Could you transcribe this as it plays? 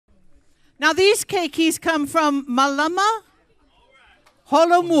Now these keikis come from Mālama,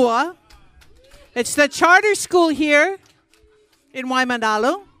 Holomua. It's the charter school here in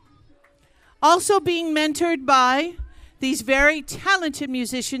Waimanalo. Also being mentored by these very talented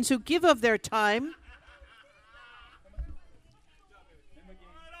musicians who give of their time.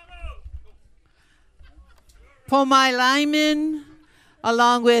 Pomai Lyman,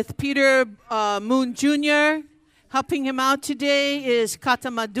 along with Peter Moon Jr. Helping him out today is Kata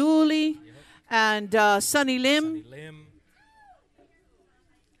Maduli and Sonny Lim.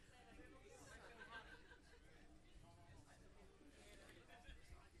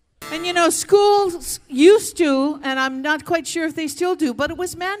 And you know, schools used to, and I'm not quite sure if they still do, but it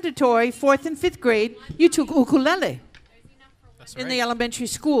was mandatory, 4th and 5th grade, you took ukulele in the elementary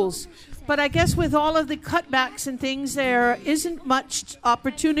schools. But I guess with all of the cutbacks and things, there isn't much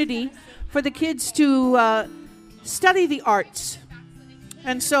opportunity for the kids to study the arts.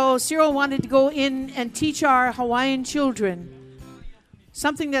 And so Cyril wanted to go in and teach our Hawaiian children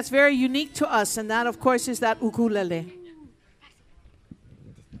something that's very unique to us, and that, of course, is that ukulele.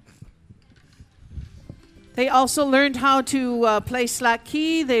 They also learned how to play slack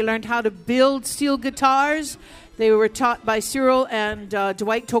key. They learned how to build steel guitars. They were taught by Cyril and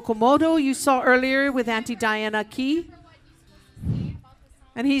Dwight Tokomoto, you saw earlier with Auntie Diana Key.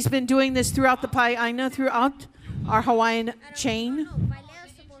 And he's been doing this throughout the Aina, throughout our Hawaiian chain.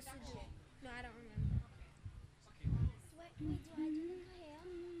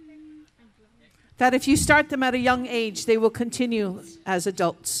 That if you start them at a young age, they will continue as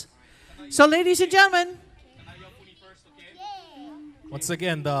adults. So, ladies and gentlemen, once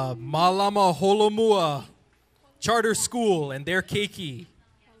again, the Mālama Holomua Charter School and their keiki.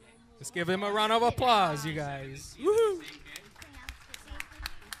 Let's give him a round of applause, you guys. Woohoo!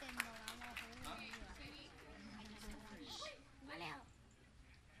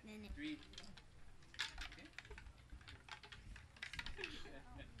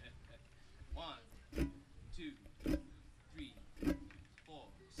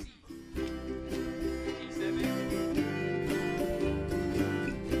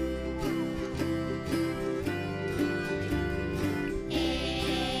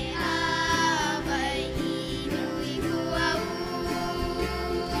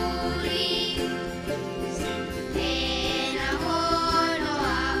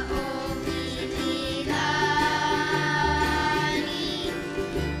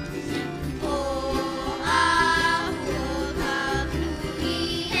 Oh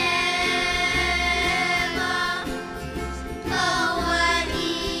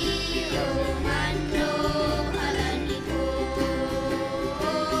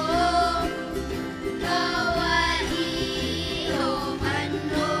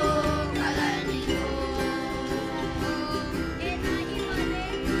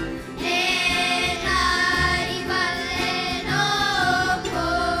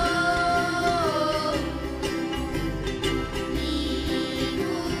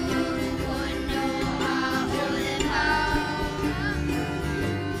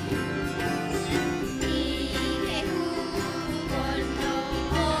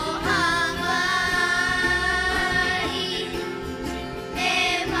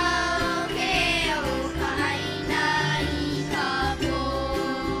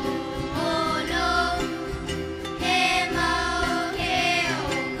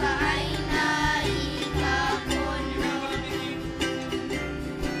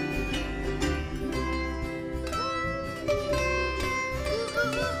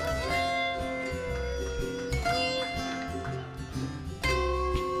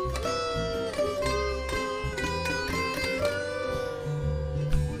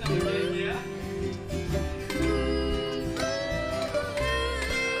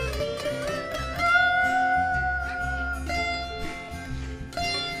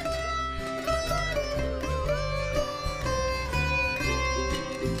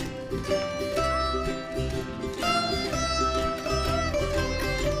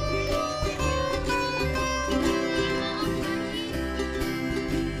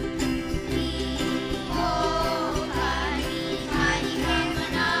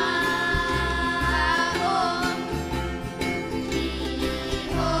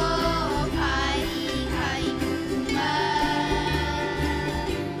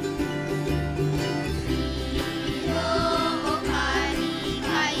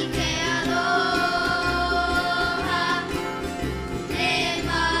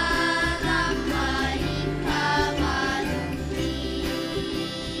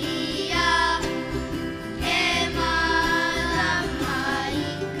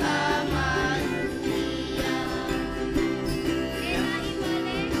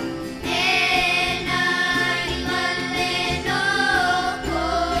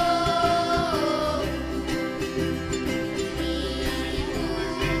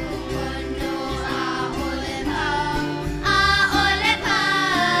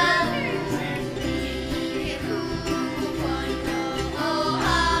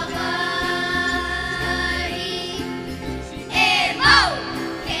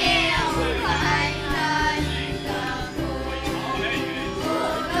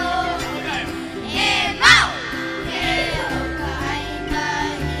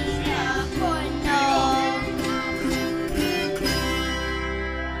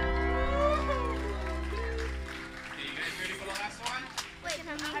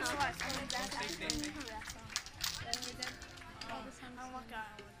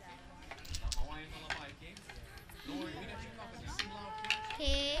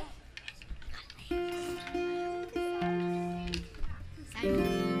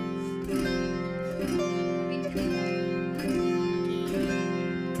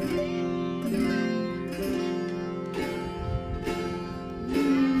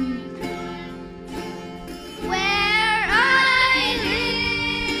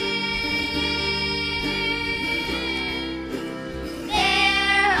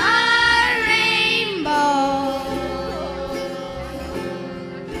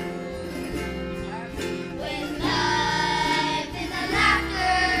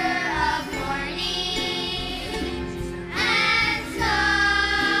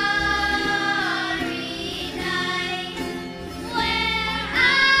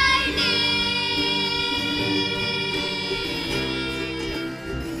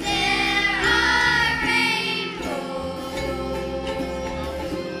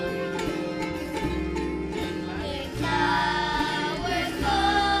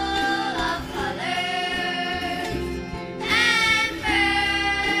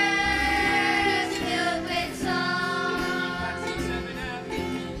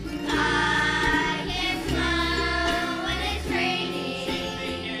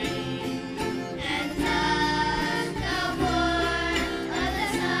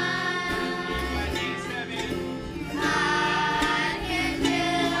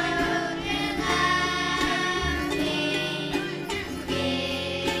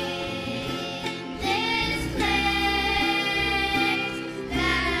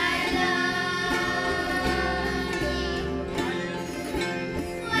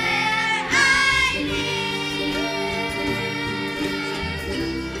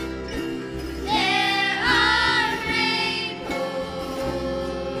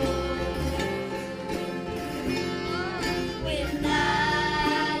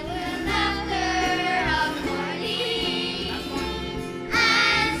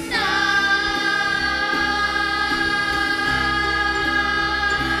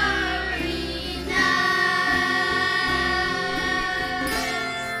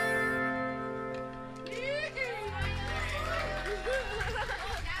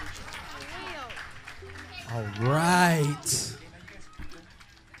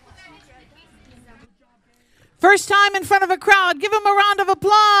First time in front of a crowd. Give them a round of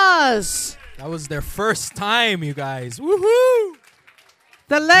applause. That was their first time, you guys. Woohoo!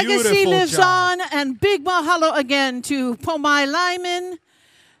 The legacy Beautiful lives job. on, and big mahalo again to Pomai Lyman,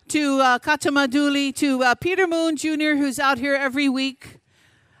 to Katamaduli, to Peter Moon Jr., who's out here every week,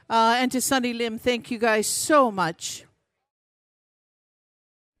 and to Sonny Lim. Thank you guys so much.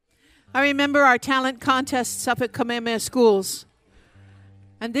 I remember our talent contests up at Kamehameha Schools.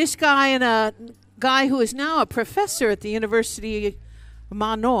 And this guy and a guy who is now a professor at the University of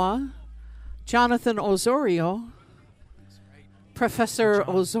Manoa, Jonathan Osorio, Professor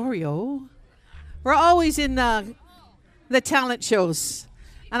Osorio, we're always in the talent shows.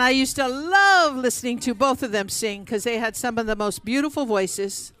 And I used to love listening to both of them sing because they had some of the most beautiful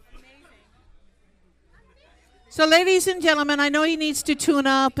voices. So ladies and gentlemen, I know he needs to tune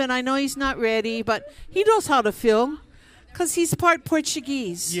up and I know he's not ready, but he knows how to fill because he's part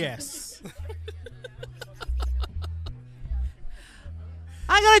Portuguese. Yes.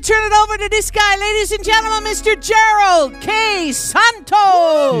 I'm going to turn it over to this guy, ladies and gentlemen, Mr. Gerald K.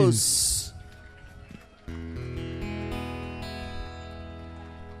 Santos.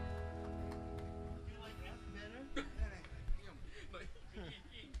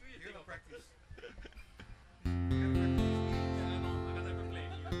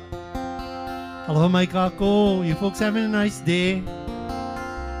 Aloha mai kako. You folks having a nice day?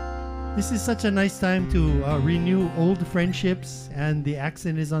 This is such a nice time to renew old friendships, and the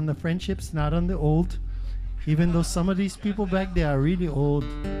accent is on the friendships, not on the old, even though some of these people back there are really old.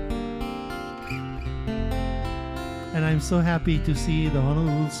 And I'm so happy to see the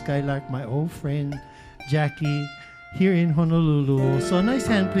Honolulu Skylark, my old friend Jackie, here in Honolulu. So a nice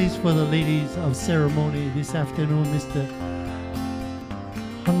hand please for the ladies of ceremony this afternoon, Mr.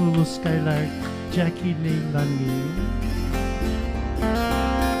 Honolulu Skylark, Jackie Leilani.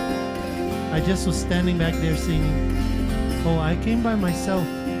 I just was standing back there singing, oh, I came by myself.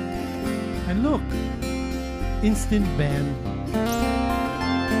 And look, instant band.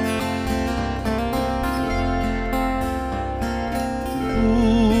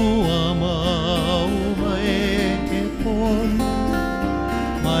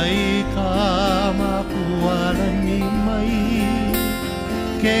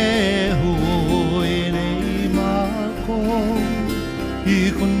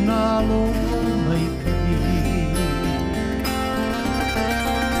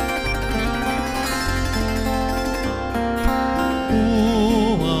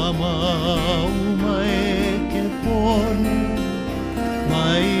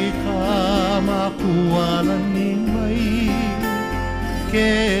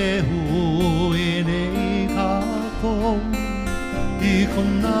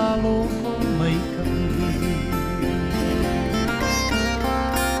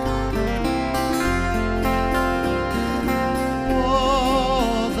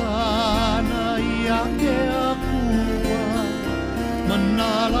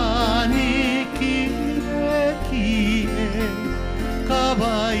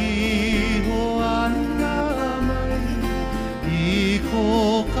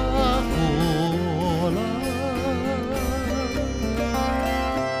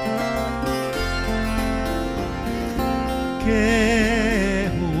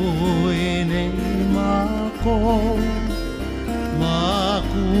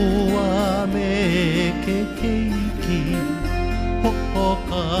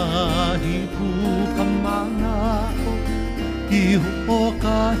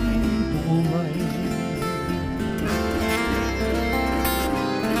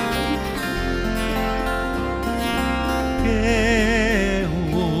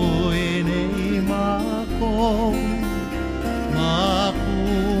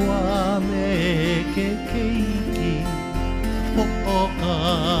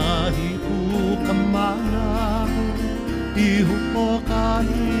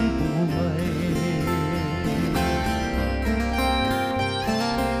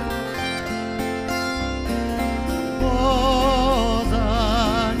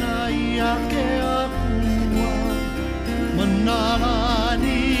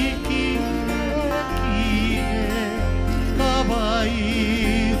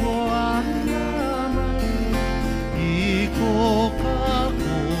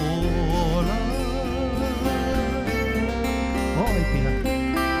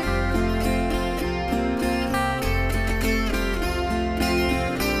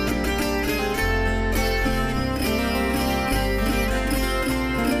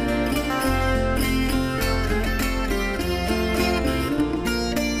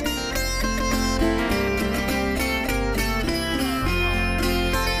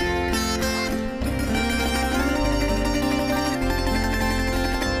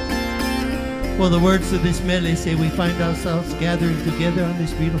 Well, the words to this medley say we find ourselves gathering together on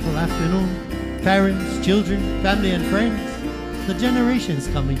this beautiful afternoon. Parents, children, family and friends, the generations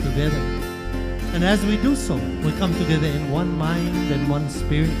coming together. And as we do so, we come together in one mind and one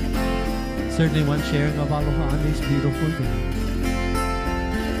spirit. Certainly one sharing of aloha on this beautiful day.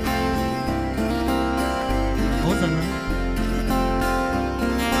 Hosanna.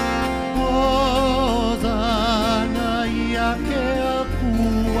 Hosanna yake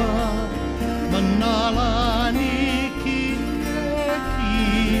akua manalani kie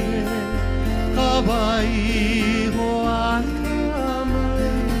kie kabai hoana mai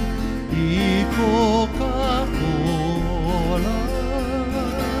I Coca-Cola.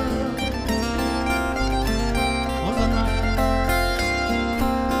 Hosanna.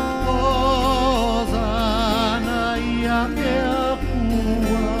 Hosanna yake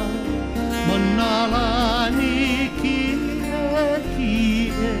akua manalani kie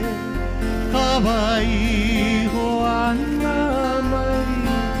kie kabai hoana mai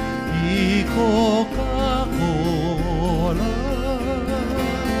I Coca-Cola.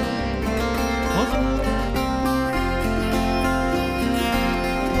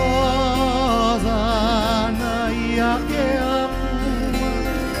 Hosanna yake akua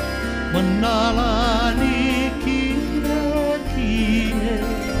manalani kie kie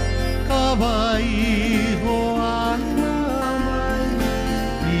kabai hoana mai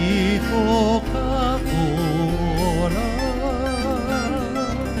I Coca-Cola.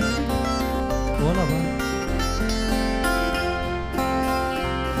 Hola ba.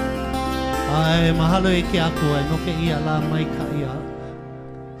 Ai mahalo e ke akua no ke ia la mai ka ia.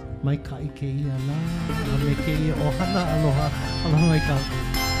 Mai kai ke ia la. Me ke ia ohana aloha. Aloha mai ka.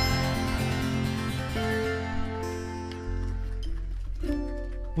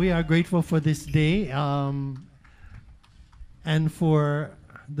 We are grateful for this day and for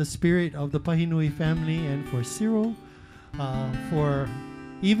the spirit of the Pahinui family and for Cyril for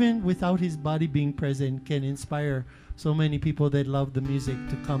even without his body being present can inspire so many people that love the music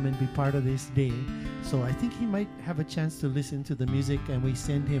to come and be part of this day. So I think he might have a chance to listen to the music, and we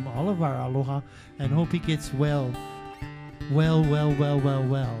send him all of our aloha and hope he gets well,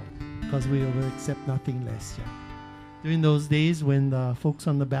 because we will accept nothing less. Yeah. During those days when the folks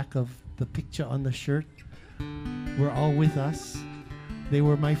on the back of the picture on the shirt were all with us, they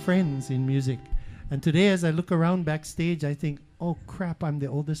were my friends in music. And today as I look around backstage, I think, oh crap, I'm the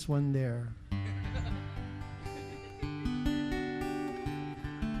oldest one there.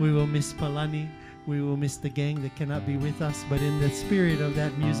 We will miss Palani. We will miss the gang that cannot be with us. But in the spirit of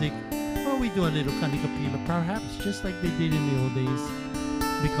that music, well, we do a little Kanikapila, perhaps just like they did in the old days.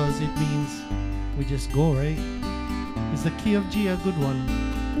 Because it means we just go, right? Is the key of G a good one?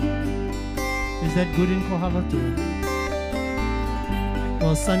 Is that good in Kohala too?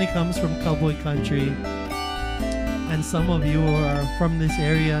 Well, Sonny comes from cowboy country. And some of you who are from this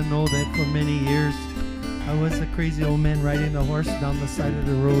area know that for many years, I was a crazy old man riding a horse down the side of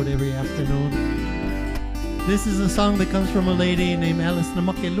the road every afternoon. This is a song that comes from a lady named Alice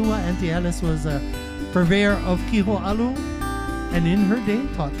Namakelua. Auntie Alice was a purveyor of Kiho'alu, and in her day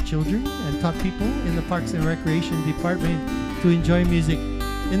taught children and taught people in the Parks and Recreation Department to enjoy music.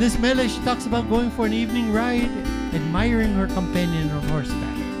 In this mele, she talks about going for an evening ride, admiring her companion on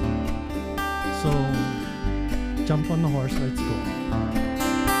horseback. So, jump on the horse, let's go.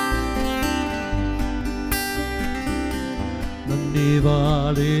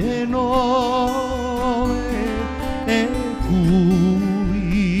 Nandivale no e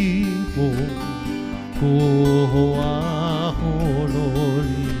kuipo kohoa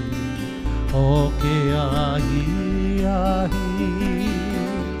hololi o ke ahi ahi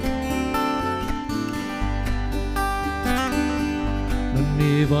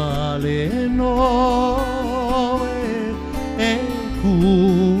Nandivale no e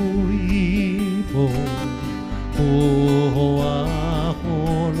kuipo kohoa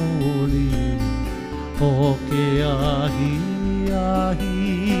hololi o ke ahi ahi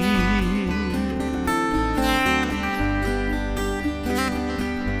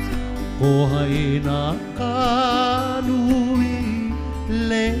o haina kanui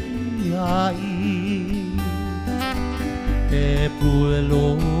le ai e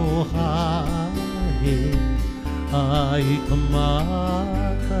pueloha he ai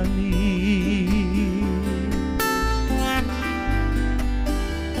kamakani.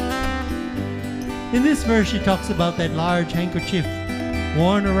 In this verse, she talks about that large handkerchief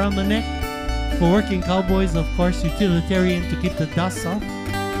worn around the neck. For working cowboys, of course, utilitarian to keep the dust off.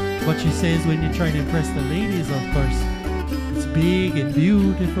 But she says when you try to impress the ladies, of course, it's big and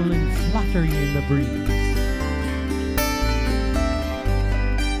beautiful and fluttering in the breeze.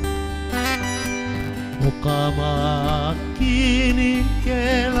 O ka makinikela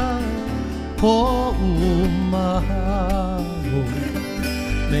ko umahalo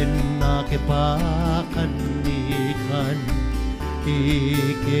Mena ke pakanikan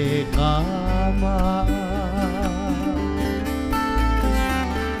ike kama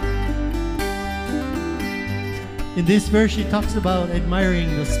In this verse, she talks about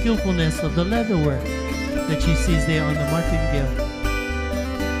admiring the skillfulness of the leatherwork that she sees there on the martingale.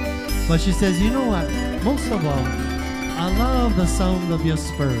 But she says, you know what? Most of all, I love the sound of your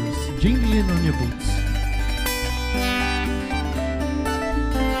spurs jingling on your boots.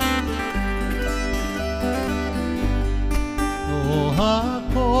 Oh,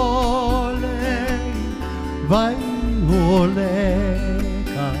 hakole, vai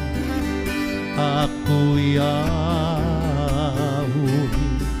oleka, akuya.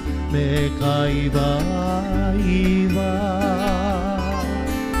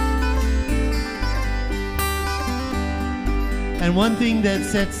 And one thing that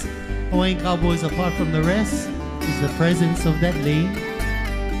sets Hawaiian cowboys apart from the rest is the presence of that lei.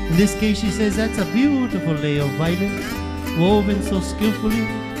 In this case, she says that's a beautiful lei of violets, woven so skillfully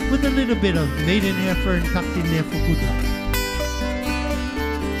with a little bit of maidenhair fern tucked in there for good luck.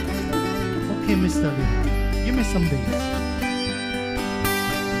 Okay, Mr. Lee, give me some bass.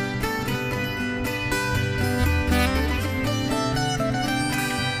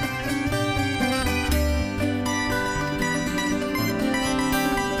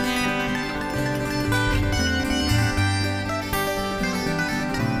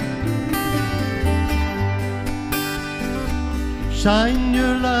 Shine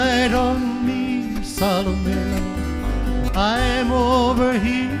your light on me, Salomela. I'm over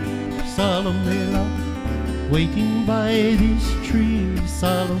here, Salomela, waiting by this tree,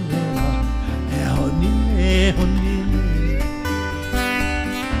 Salomela. Ehonine, ehonine,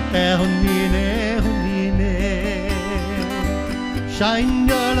 ehonine, ehonine. Shine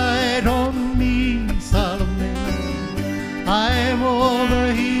your light on me, Salomela. I'm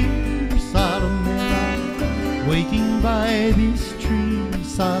over here, Salomela, waiting by this tree,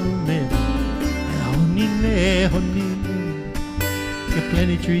 Salomela. Honine, honine. There are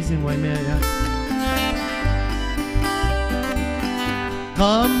plenty of trees in Waimea.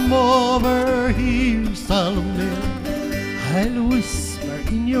 Come over here, Salomela. I'll whisper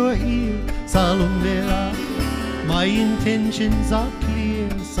in your ear, Salomela. My intentions are clear,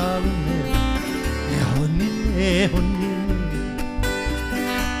 Salomela. Honine, honine.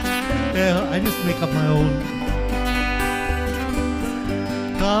 I just make up my own.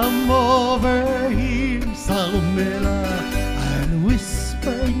 Come over here, Salomela. I'll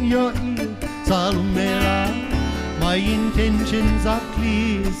whisper in your ear, Salomela. My intentions are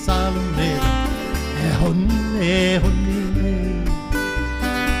clear, Salomela. Ehonine, ehonine,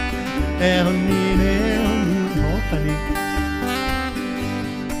 ehonine, ehonine, oh, honey.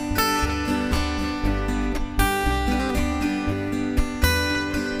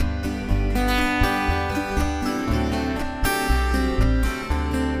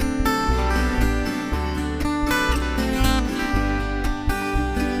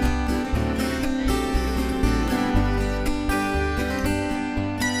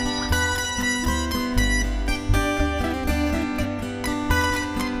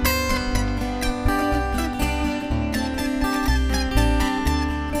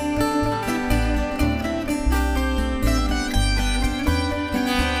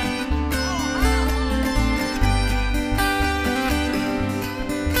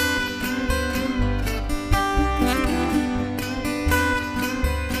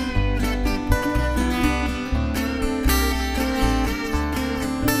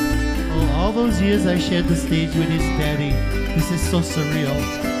 Years I shared the stage with his daddy. This is so surreal.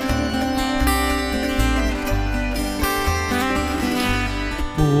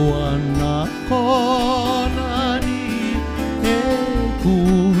 Puana konani e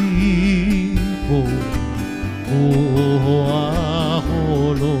kuipo oa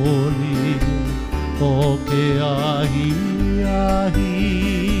hololi o ke ahi ahi.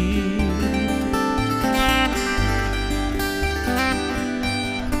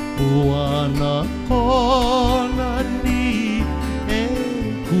 Puana konani e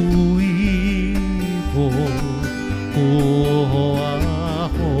kuipo oa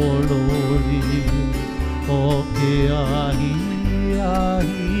hololi o ke ahi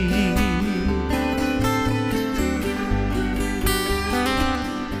ahi.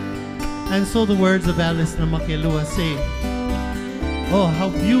 And so the words of Alice Namakelua say, oh, how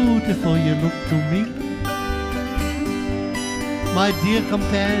beautiful you look to me, my dear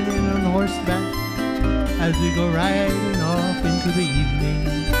companion on horseback, as we go riding off into the evening.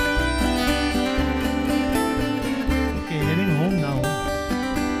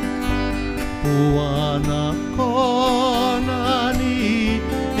 Kuana kona ni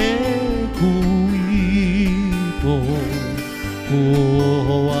e kuipo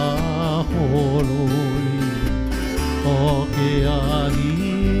Kua holoi o ke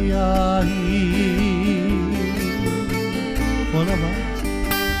ahi ahi Hola ba?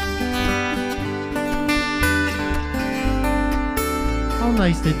 How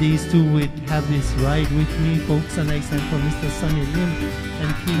nice that these two would have this ride with me, folks. A nice time for Mr. Sonny Lim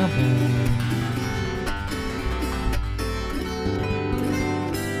and Kaʻawa.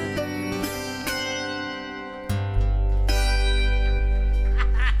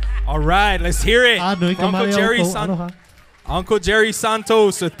 All right, let's hear it. Uncle Jerry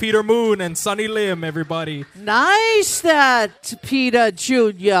Santos with Peter Moon and Sonny Lim, everybody. Nice that, Peter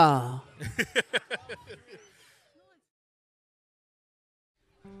Jr.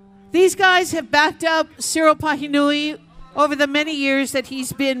 These guys have backed up Cyril Pahinui over the many years that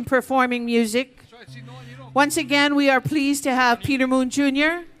he's been performing music. Once again, we are pleased to have Peter Moon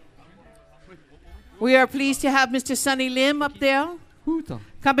Jr. We are pleased to have Mr. Sonny Lim up there.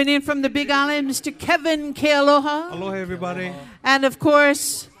 Coming in from the Big Island, Mr. Kevin Kealoha. Aloha, everybody. And of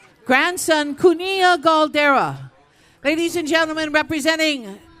course, grandson Kunia Galdera. Ladies and gentlemen,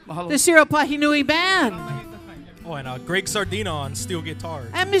 representing the Cyril Pahinui Band. Oh, and Greg Sardina on steel guitar.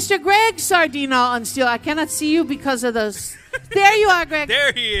 And Mr. Greg Sardina on steel. I cannot see you because of those. There you are, Greg.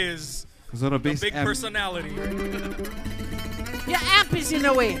 There he is. The big personality. Your amp is in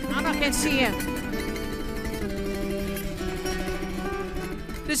the way. I can't see him.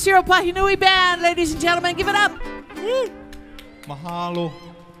 The Cyril Pahinui Band, ladies and gentlemen, give it up. Woo. Mahalo.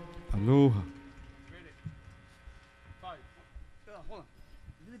 Aloha.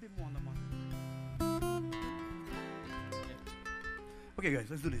 Okay, guys,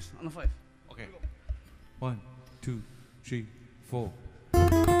 let's do this. On the 5. Okay. 1, 2, 3, 4.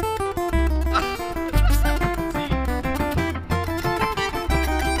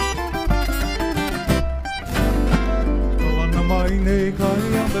 Mai nei kai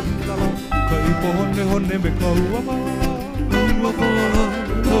ame pitala, kai pohone hone me kaua palala, kaua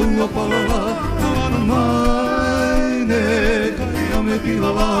palala, kaua mai nei kai ame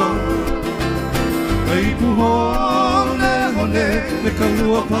pitala, kai pohone hone me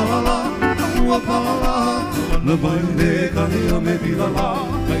kaua palala, kaua mai nei kai ame pitala,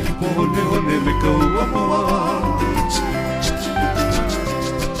 kai pohone hone me kaua palala.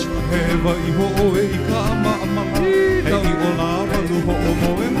 Hewa iho oe I ka ama amala Hei I o la walu ho o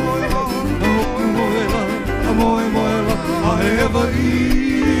moe moe la Hoku moe la, a moe moe la A hewa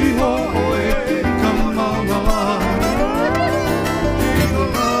iho oe I ka ama amala Hei o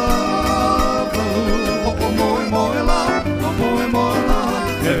la walu ho o moe moe la A moe moe la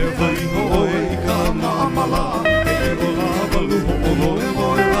Hewa iho oe I ka ama amala Hei o la walu ho o moe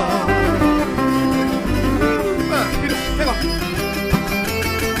moe la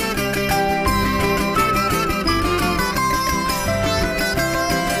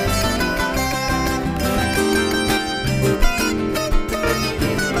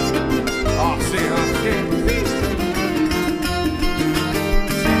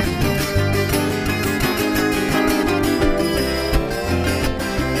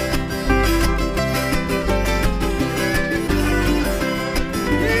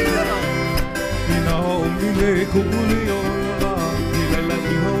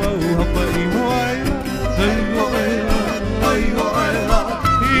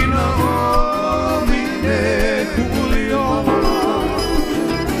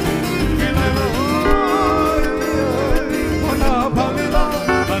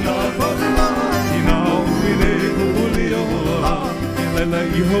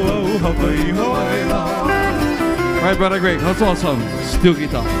Right, brother Greg, that's awesome. Steel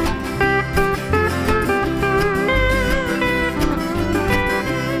guitar.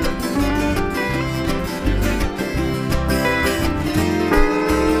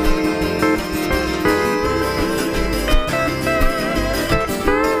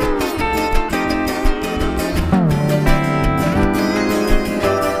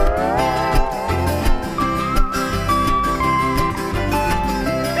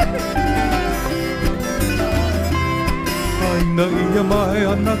 Mai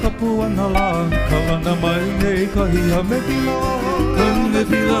ana tapu ana la, kawana mai nei kahi a me pila, me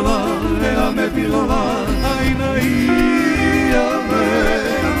pila la, me pila la, aina ia me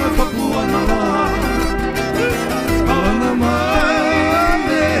ana tapu ana la, kawana mai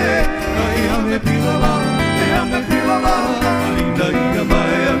nei kahi a me pila la, me pila la, aina ia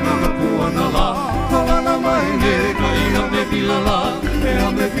mai ana tapu ana la, kawana mai nei kahi a me pila la,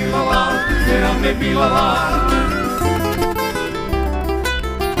 me pila la, me pila la.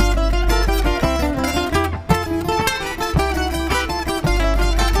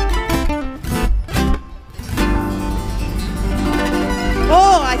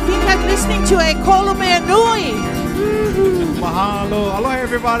 to a kolomea nui. Mahalo. Aloha,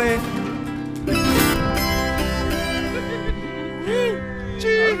 everybody.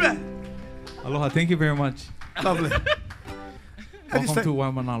 Aloha. Thank you very much. Lovely. Welcome to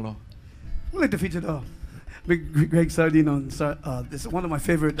Waimanalo. I'd like to feature Big Greg Sardino. This is one of my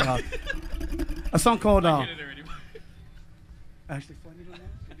favorite. A song called. Actually,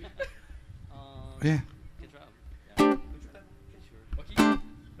 Yeah.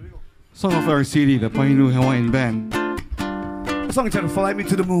 Song of our CD, the Pahinui Hawaiian Band. a song titled Fly Me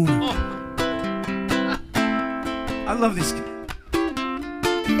to the Moon. I love this.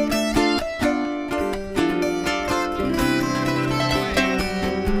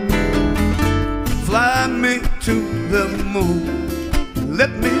 Fly me to the moon,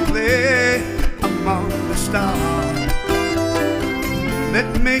 let me play among the stars.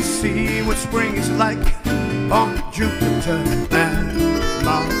 Let me see what spring is like on Jupiter and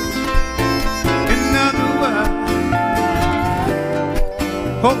Mars. In other words,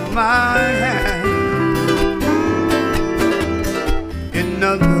 hold my hand. In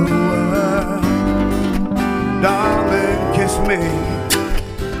other words, darling, kiss me.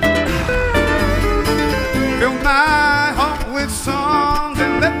 Fill my heart with songs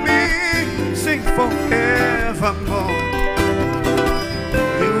and let me sing forevermore.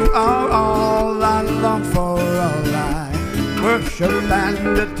 You are all I long for, all I worship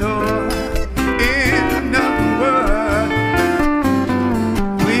and adore. In other words,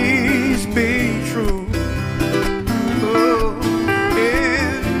 please be true. Oh,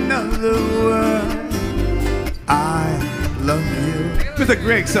 in other words, I love you. With a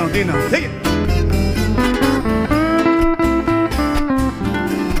Greg Sardino, take it.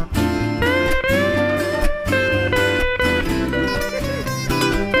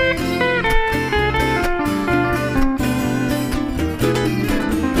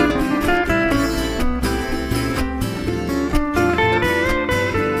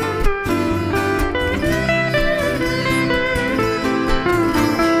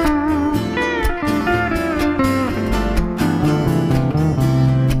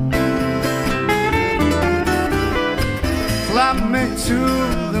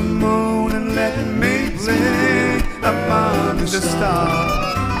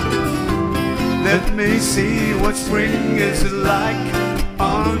 Let me see what spring is like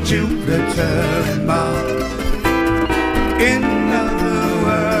on Jupiter and Mars. In other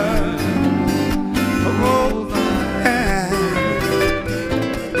words, hold my hand.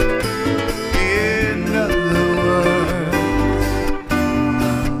 In other words,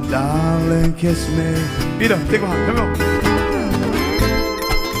 darling, kiss me. Peter, take one, come on.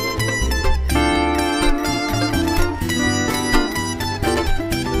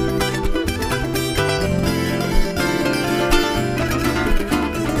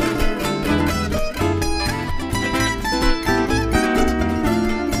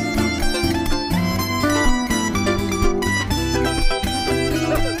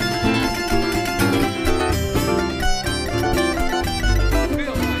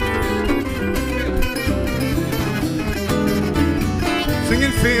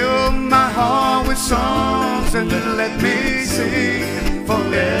 Fill my heart with songs and then let me sing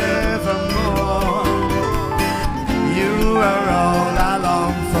forevermore. You are all I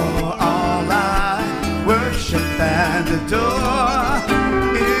long for, all I worship and adore.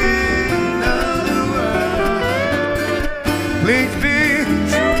 In other words, please be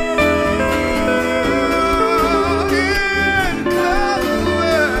true.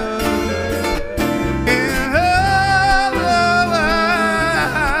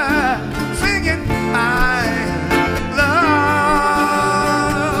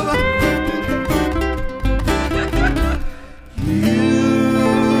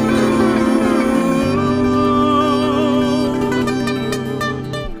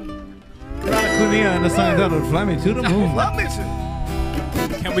 And the song titled Fly Me to the Moon.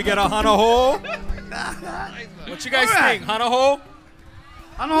 Can we get a Hana Ho? What you guys think? Hana Ho?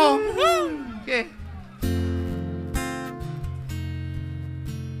 Hana Ho. Okay.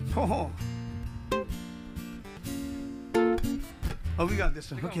 Oh, we got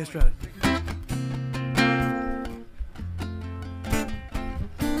this one. Okay, let's try it.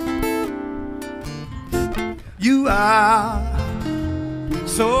 You are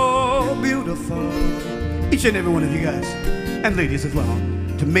so beautiful, each and every one of you guys, and ladies as well,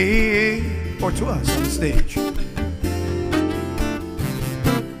 to me or to us on the stage.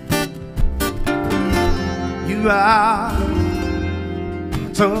 You are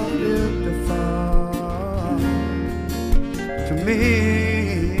so beautiful to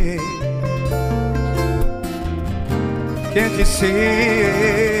me. Can't you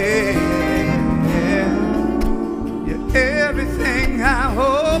see?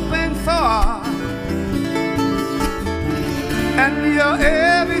 and you're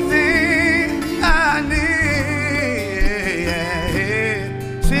everything I need.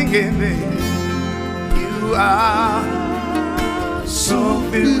 Singing, baby, you are so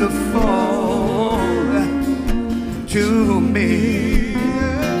beautiful to me.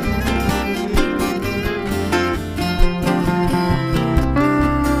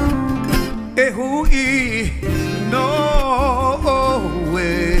 Ehui no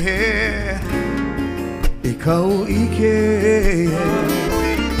way ikau ike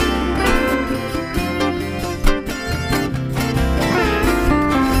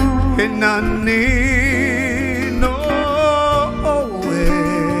enani no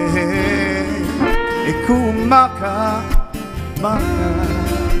way ikumaka maka.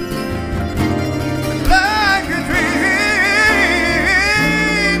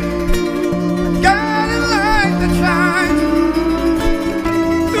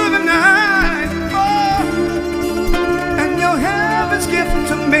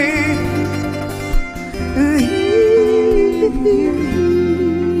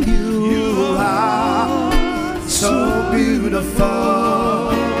 You are so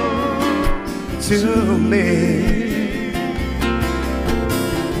beautiful to me.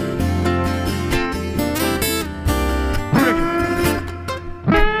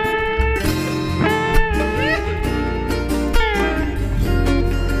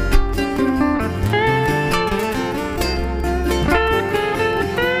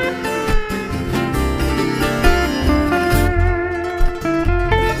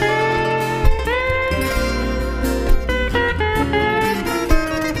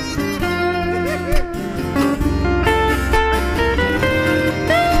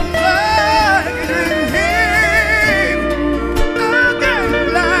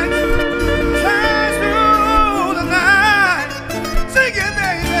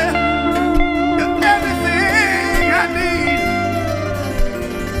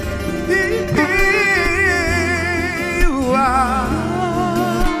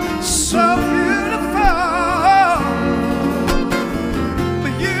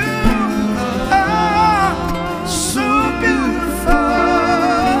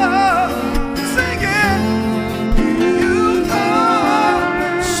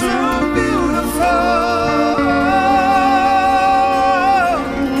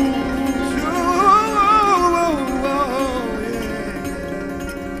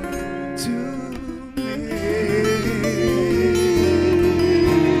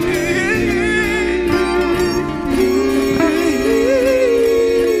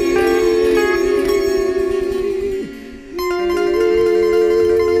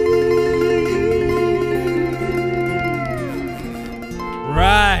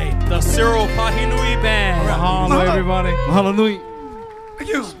 Cyril Pahinui Band. Mahalo, everybody. Mahalo nui. Thank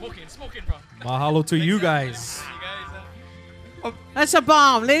you. Smoking, bro. Mahalo to you guys. That's a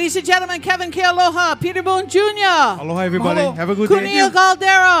bomb. Ladies and gentlemen, Kevin K. Aloha, Peter Boone Jr. Aloha, everybody. Mahalo. Have a good Cuneo day.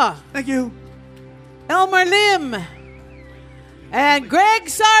 Caldera, Thank you. Elmer Lim, and Greg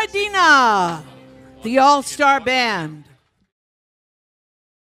Sardina, the All-Star Band.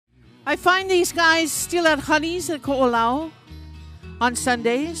 I find these guys still at Honey's at Ko'olau on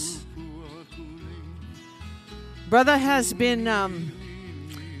Sundays. Brother has been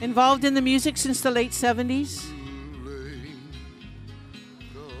involved in the music since the late 70s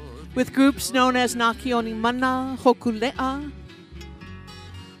with groups known as Nakioni Mana, Hokulea,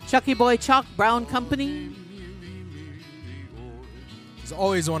 Chucky Boy Chalk, Brown Company. He's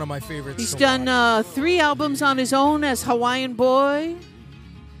always one of my favorites. He's done 3 albums on his own as Hawaiian Boy.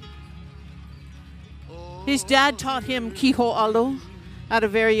 His dad taught him Kiho Alu at a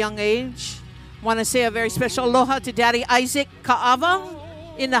very young age. Want to say a very special aloha to Daddy Isaac Kaʻawa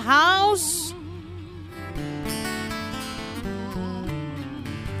in the house.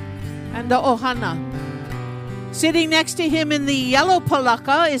 And the ohana. Sitting next to him in the yellow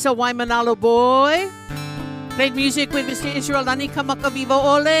palaka is a Waimanalo boy. Played music with Mr. Israel Lani Kamakavivo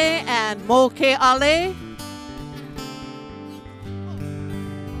Ole and Mo Ke Ale.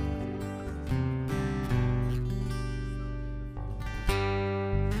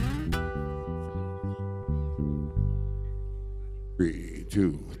 Three,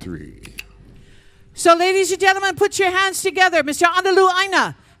 2, 3. So, ladies and gentlemen, put your hands together. Mr. Analu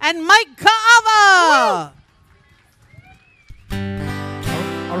Aina and Mike Kaʻawa.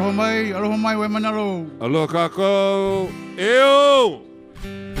 Aloha mai Waimanalo. Aloha kako. Ew.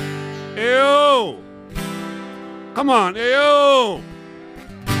 Ew. Come on, ew.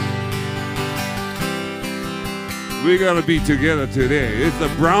 We gotta be together today. It's a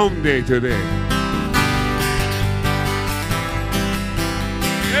brown day today.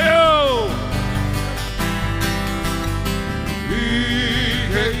 Ew.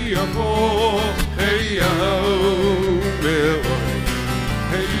 ia po, hei a hau me oi.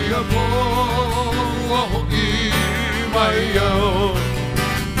 Hei a po, aho I mai au.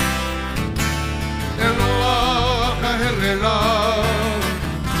 E loa ka helela,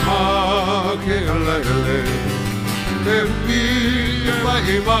 ma ke ala hele. Me hui e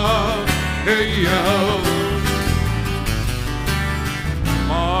mahima, hei a hau.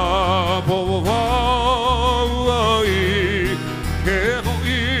 Ma povo wau ai, ke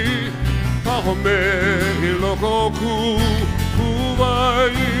hoi, aho me I loko ku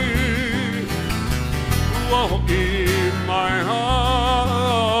wai. Aho I mai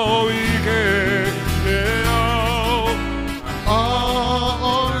hau I ke leo. A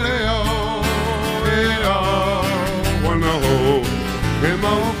o leo, e a wana ho, he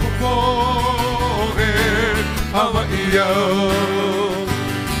mau kupo, he Hawaiʻi au.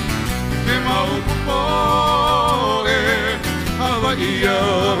 He mau kupo, he Hawaiʻi au.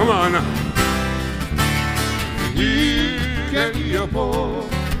 Come on. I ke ia po,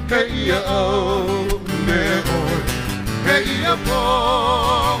 ke ia au me oi. Ke ia po,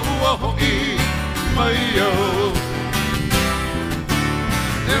 ua hoʻi mai au.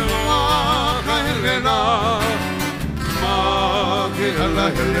 E loa ka helena, ma ke ala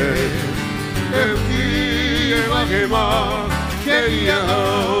hele. E ki e wake ma, ke ia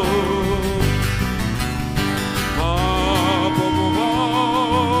au. Ma popo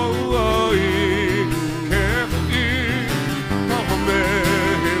wau ai, ke hoʻi, aho me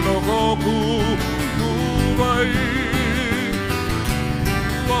he loko ku wai.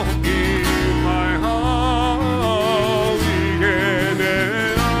 Ua hoʻi mai hau I ke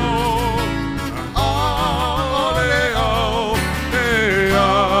neo. A ole au, he a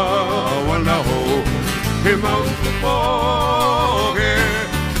wana ho. He mau kupo, he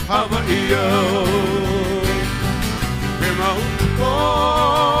Hawaiʻi au. He mau kupo,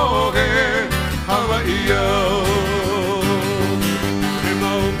 he Hawaiʻi au. He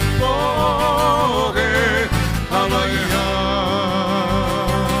mau kupo, he Hawaiʻi au.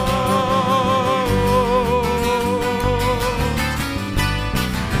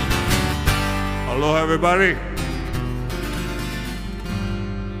 Aloha, everybody.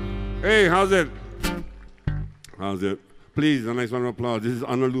 Hey, how's it? How's it? Please, a nice round of applause. This is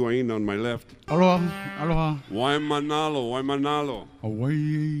Analu Aina on my left. Aloha, aloha. Waimanalo, Waimanalo.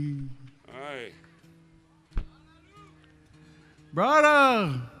 Hawaii. Hey.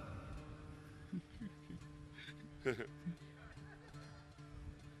 Brother!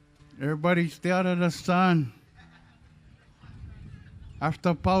 Everybody stay out of the sun.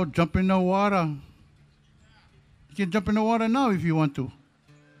 After Pau, jump in the water. You can jump in the water now if you want to.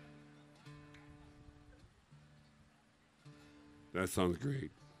 That sounds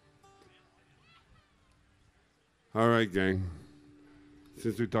great. All right, gang.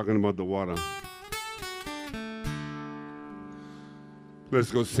 Since we're talking about the water,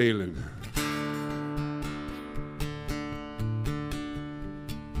 let's go sailing.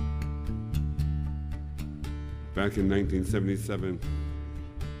 Back in 1977,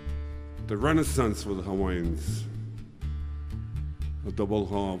 the Renaissance for the Hawaiians. A double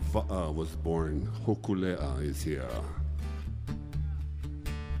hawa'a was born. Hokulea is here.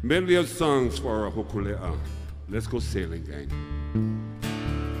 Medley of songs for a hokulea. Let's go sailing, gang.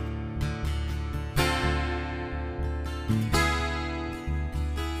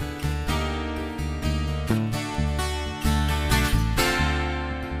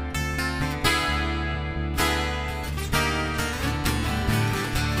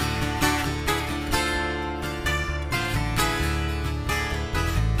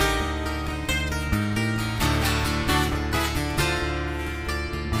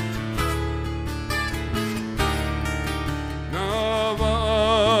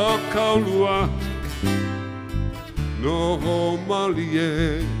 Kaulua no ho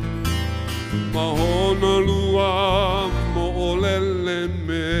malie mahona lua mo olele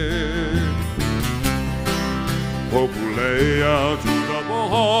me hopulea to the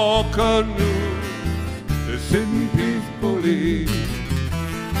moho canoe sitting peacefully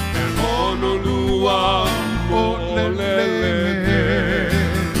and Honolua mo olele me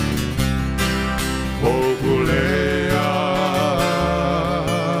hopulea.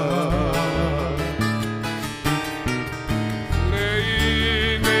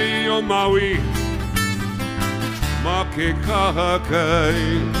 Maui, ma ke kahakai,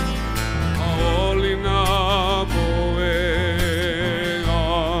 aolina poeon.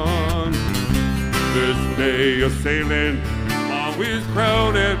 This day of sailing, Maui's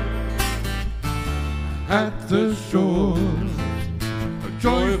crowded at the shore.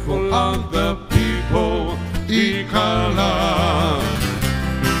 Joyful are the people, Ikala.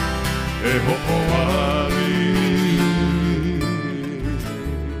 le ho'oali.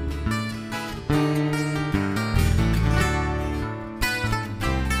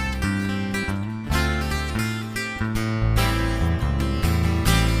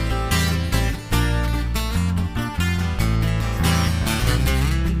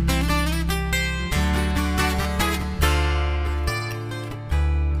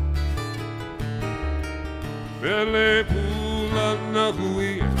 Mele pula na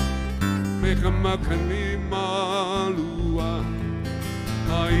hui, me ka makani malua.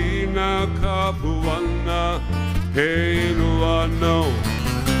 Aina ka puana, he lua no.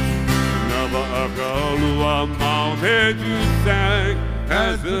 Nava akalua mau he tu sang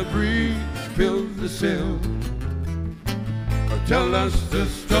as the breeze fills the sail. Tell us the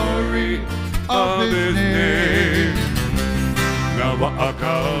story of his name. Nava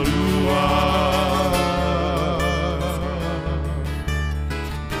akalua.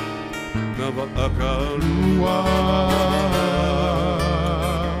 Nava akalua.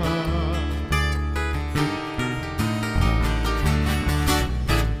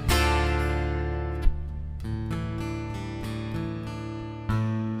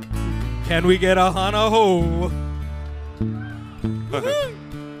 Can we get a hana ho?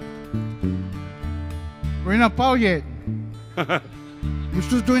 We're not Paul yet. We're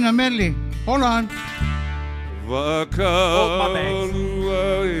still doing a medley. Hold on. Vakalua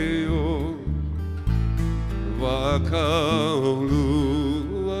eo, vakalua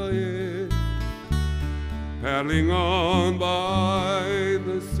e, paddling on by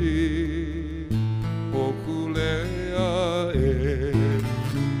the sea, hokulea e.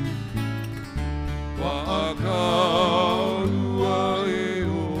 Vakalua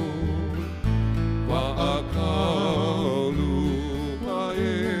eo, vakalua e,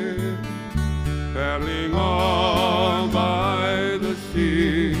 paddling on by the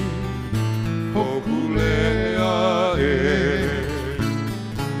sea, hokulea e.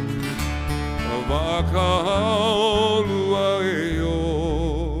 Vakalua eo,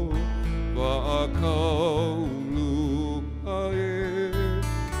 vakalua e,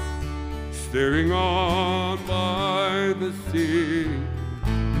 staring on by the sea,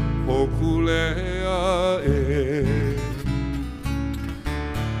 hokulea e.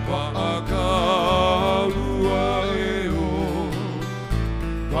 Vakalua eo,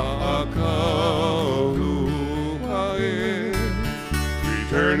 vakalua e,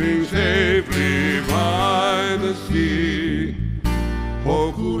 returning safely by the sea,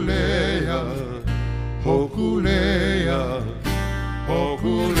 hokulea, hokulea,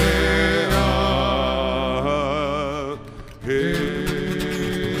 hokulea, hey.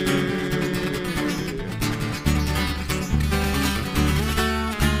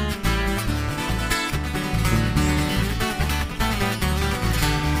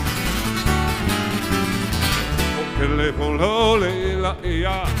 Polo le la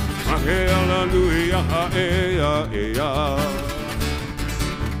ea, mahe Analu ea ea ea.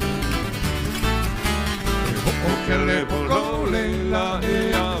 Okele polo le la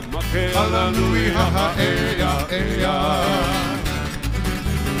ea, mahe Analu ea ea ea.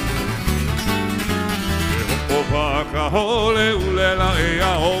 Opa ka hole ule la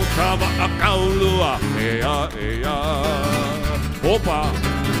ea, o tava akaulua ea ea. Opa.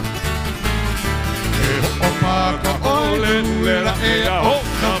 Opa ka ole ula ea, o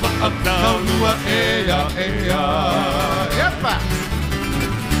kava atalua ea ea. Epa!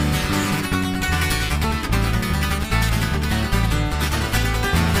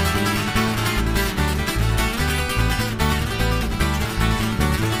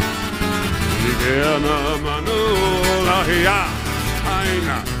 Ikeana manu la hea,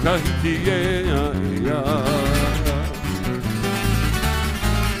 aina tahiti ea ea.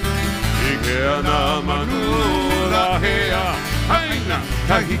 Ikeana manu la hea, aina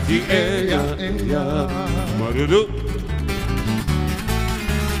tahiti ea ea. Maruru.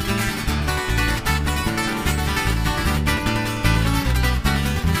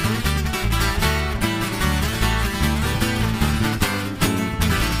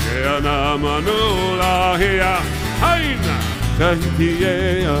 Ikeana manu la hea, aina tahiti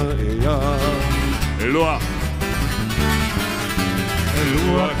ea ea. Eloa.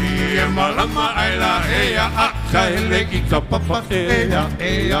 Lua ki e Mālama ai la ea, a ka hele ki ka papa ea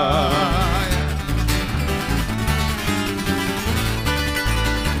ea.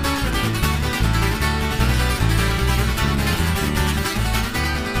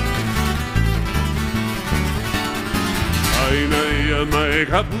 Aina ia mai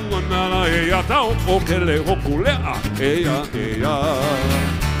ka puana la ea, tau o kele hokulea ea ea.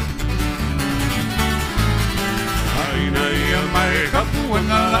 Aina ia mai ka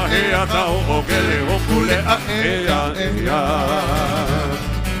puana la ea,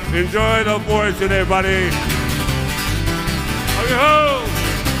 Enjoy the voice, everybody. Ho!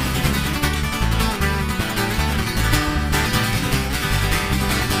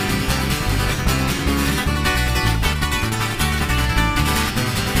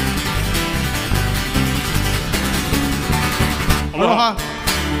 Aloha.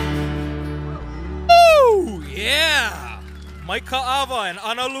 Woo! Yeah! My Kaʻawa and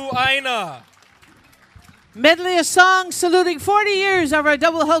Analu Aina. Medley of songs saluting 40 years of our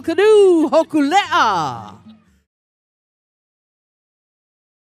double Hokulea.